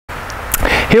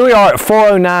Here we are at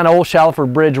 409 Old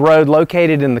Shallowford Bridge Road,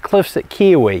 located in the cliffs at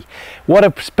Keowee. What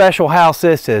a special house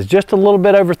this is. Just a little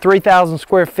bit over 3,000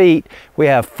 square feet. We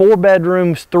have 4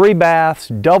 bedrooms, 3 baths,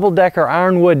 double-decker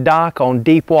ironwood dock on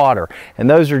deep water. And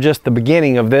those are just the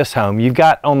beginning of this home. You've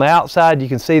got on the outside, you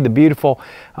can see the beautiful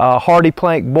hardy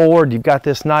plank board. You've got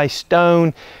this nice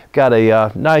stone. Got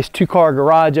a nice 2-car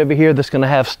garage over here that's going to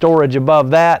have storage above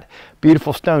that.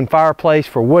 Beautiful stone fireplace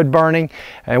for wood burning.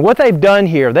 And what they've done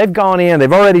here, they've gone in,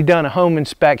 they've already done a home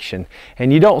inspection.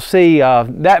 And you don't see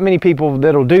that many people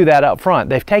that'll do that up front.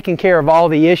 They've taken care of all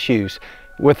the issues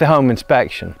with the home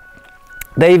inspection.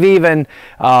 They've even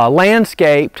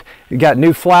landscaped. You've got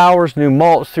new flowers, new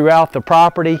mulch throughout the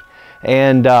property.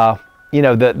 And you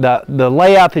know, the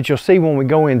layout that you'll see when we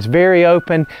go in is very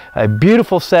open. A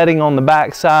beautiful setting on the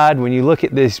back side when you look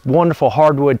at these wonderful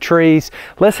hardwood trees.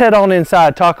 Let's head on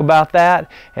inside, talk about that,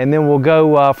 and then we'll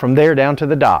go from there down to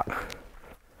the dock.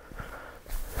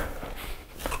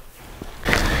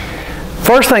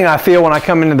 First thing I feel when I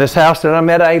come into this house that I'm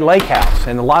at a lake house,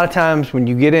 and a lot of times when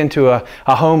you get into a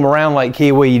home around Lake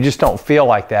Keowee, you just don't feel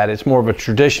like that. It's more of a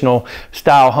traditional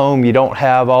style home. You don't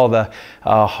have all the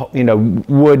you know,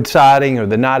 wood siding or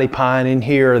the knotty pine in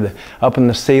here, up in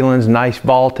the ceilings, nice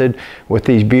vaulted with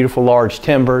these beautiful large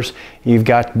timbers. You've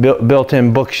got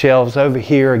built-in bookshelves over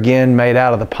here, again made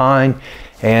out of the pine,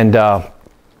 and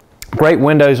great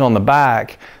windows on the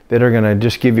back that are going to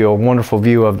just give you a wonderful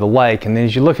view of the lake. And then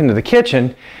as you look into the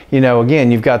kitchen, you know, again,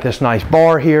 you've got this nice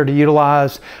bar here to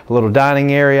utilize, a little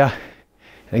dining area.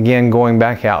 And again, going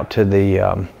back out to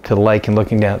the lake and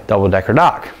looking down at the double-decker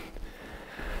dock.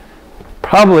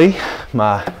 Probably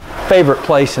my favorite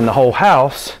place in the whole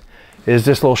house is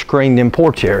this little screened-in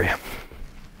porch area.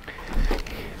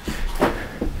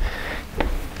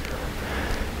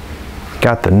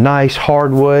 Got the nice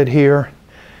hardwood here.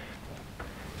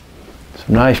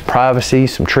 Some nice privacy,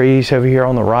 some trees over here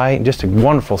on the right, just a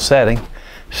wonderful setting.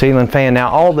 Ceiling fan.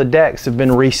 Now all the decks have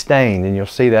been restained, and you'll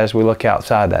see that as we look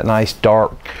outside, that nice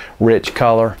dark rich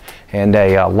color, and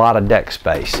a lot of deck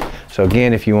space. So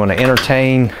again, if you want to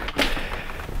entertain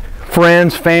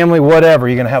friends, family, whatever,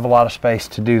 you're going to have a lot of space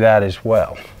to do that as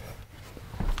well.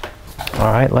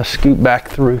 All right, let's scoot back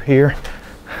through here.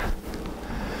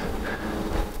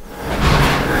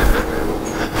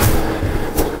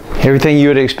 Everything you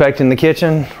would expect in the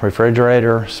kitchen: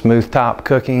 refrigerator, smooth top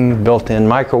cooking, built-in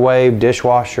microwave,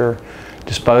 dishwasher,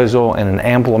 disposal, and an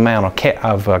ample amount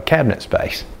of cabinet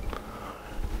space.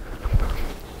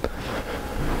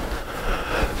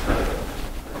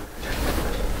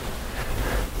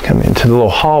 Come into the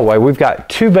little hallway. We've got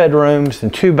 2 bedrooms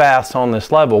and 2 baths on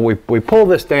this level. We pull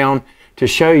this down to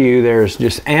show you there's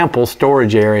just ample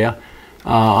storage area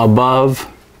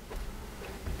above.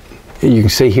 You can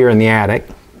see here in the attic.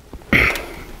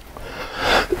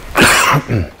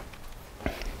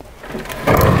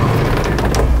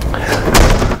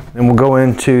 Then we'll go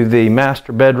into the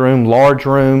master bedroom, large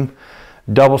room,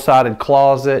 double-sided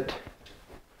closet.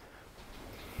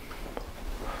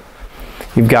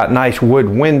 You've got nice wood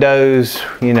windows,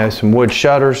 you know, some wood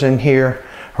shutters in here,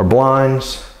 or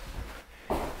blinds,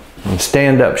 and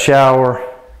stand-up shower,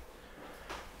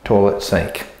 toilet,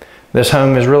 sink. This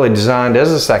home is really designed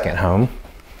as a second home.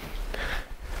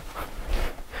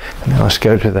 Now let's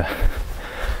go to the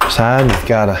side. You've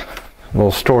got a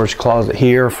little storage closet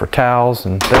here for towels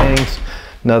and things.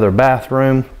 Another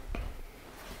bathroom.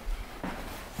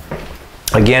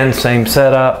 Again, same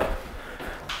setup.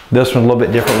 This one a little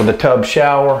bit different with a tub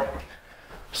shower,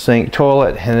 sink,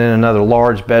 toilet, and then another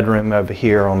large bedroom over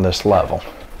here on this level.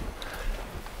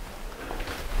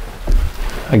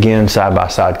 Again,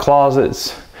 side-by-side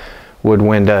closets, wood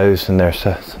windows, and there's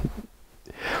a...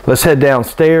 Let's head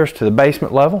downstairs to the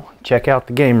basement level, check out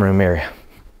the game room area.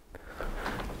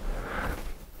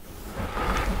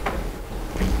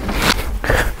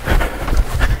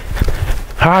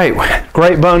 All right,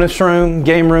 great bonus room,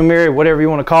 game room area, whatever you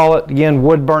want to call it. Again,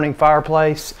 wood burning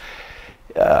fireplace.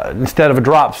 Instead of a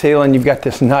drop ceiling, you've got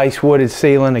this nice wooded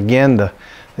ceiling. Again,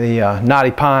 the knotty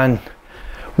pine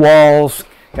walls.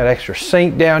 Got extra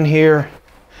sink down here.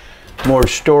 More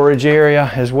storage area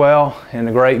as well, and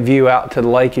a great view out to the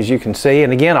lake, as you can see.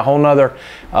 And again, a whole nother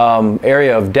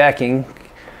area of decking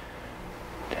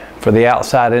for the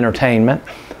outside entertainment.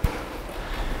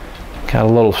 Got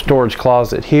a little storage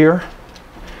closet here.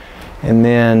 And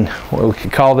then we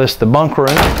could call this the bunk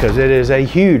room, because it is a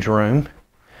huge room.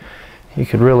 You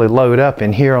could really load up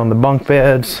in here on the bunk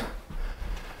beds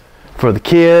for the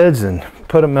kids and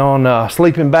put them on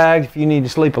sleeping bags if you need to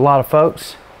sleep a lot of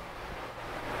folks.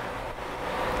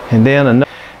 And then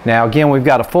now again, we've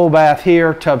got a full bath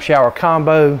here, tub shower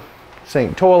combo,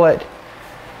 sink, toilet.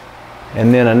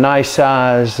 And then a nice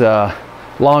size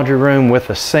laundry room with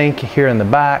a sink here in the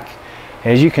back.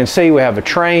 As you can see, we have a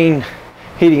Train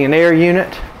heating and air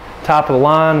unit, top of the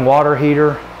line, water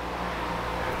heater.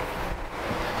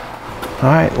 All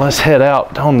right, let's head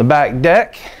out on the back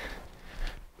deck.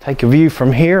 Take a view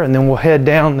from here, and then we'll head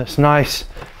down this nice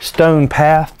stone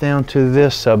path down to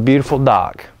this beautiful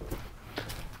dock.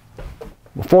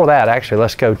 Before that, actually,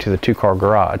 let's go to the 2-car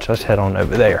garage. Let's head on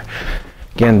over there.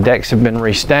 Again, the decks have been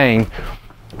restained.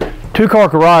 2-car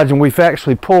garage, and we've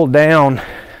actually pulled down,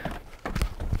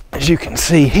 as you can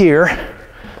see here,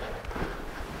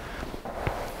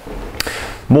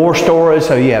 more storage,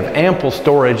 so you have ample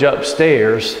storage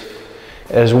upstairs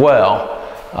as well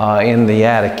in the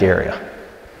attic area.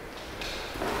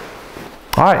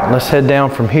 All right, let's head down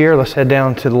from here. Let's head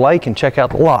down to the lake and check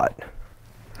out the lot.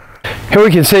 Here we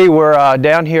can see we're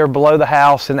down here below the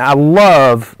house, and I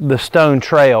love the stone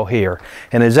trail here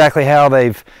and exactly how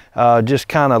they've just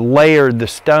kind of layered the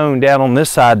stone down on this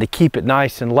side to keep it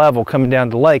nice and level coming down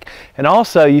to the lake. And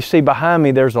also you see behind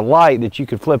me there's a light that you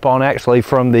could flip on actually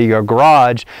from the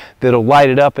garage that'll light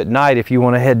it up at night if you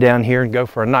want to head down here and go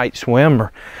for a night swim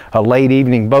or a late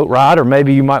evening boat ride, or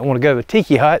maybe you might want to go to the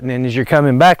tiki hut and then as you're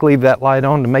coming back leave that light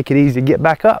on to make it easy to get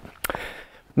back up.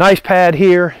 Nice pad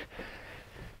here.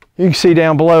 You can see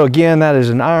down below, again, that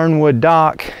is an ironwood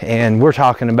dock, and we're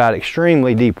talking about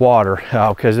extremely deep water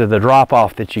because of the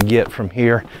drop-off that you get from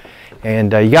here.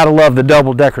 And you got to love the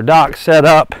double-decker dock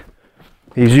setup.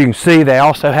 As you can see, they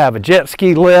also have a jet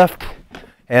ski lift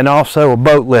and also a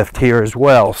boat lift here as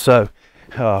well. So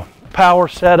power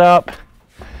setup,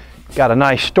 got a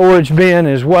nice storage bin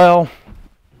as well.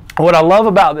 What I love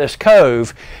about this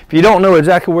cove, if you don't know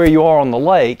exactly where you are on the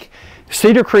lake,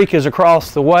 Cedar Creek is across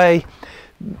the way.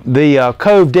 The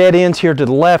cove dead ends here to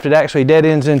the left. It actually dead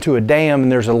ends into a dam,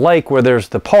 and there's a lake where there's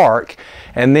the park.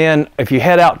 And then if you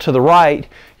head out to the right,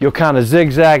 you'll kind of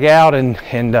zigzag out and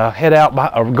head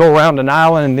out or go around an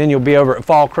island, and then you'll be over at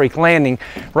Fall Creek Landing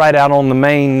right out on the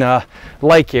main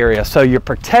lake area. So you're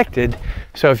protected.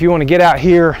 So if you want to get out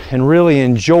here and really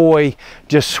enjoy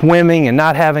just swimming and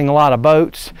not having a lot of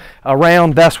boats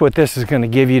around, that's what this is going to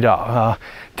give you to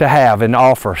have and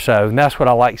offer. So that's what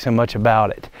I like so much about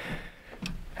it.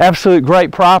 Absolute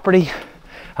great property.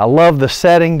 I love the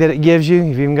setting that it gives you.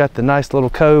 You've even got the nice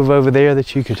little cove over there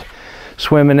that you could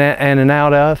swim in and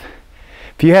out of.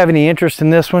 If you have any interest in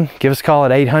this one, give us a call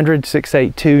at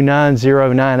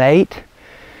 800-682-9098.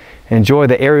 Enjoy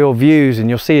the aerial views, and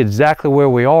you'll see exactly where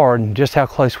we are and just how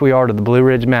close we are to the Blue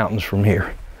Ridge Mountains from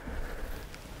here.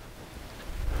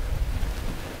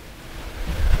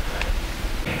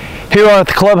 Here we are at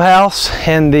the clubhouse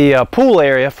and the pool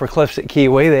area for Cliffs at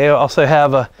Keowee. They also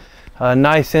have a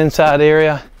nice inside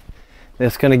area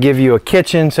that's going to give you a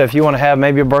kitchen. So if you want to have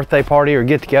maybe a birthday party or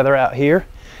get together out here,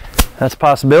 that's a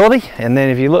possibility. And then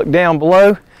if you look down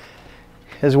below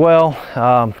as well,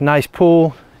 nice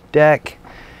pool deck.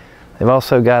 They've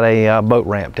also got a boat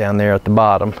ramp down there at the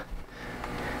bottom.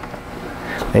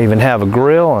 They even have a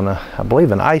grill and I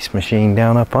believe an ice machine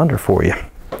down up under for you.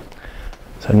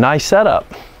 So nice setup.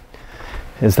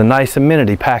 Is the nice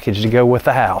amenity package to go with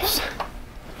the house.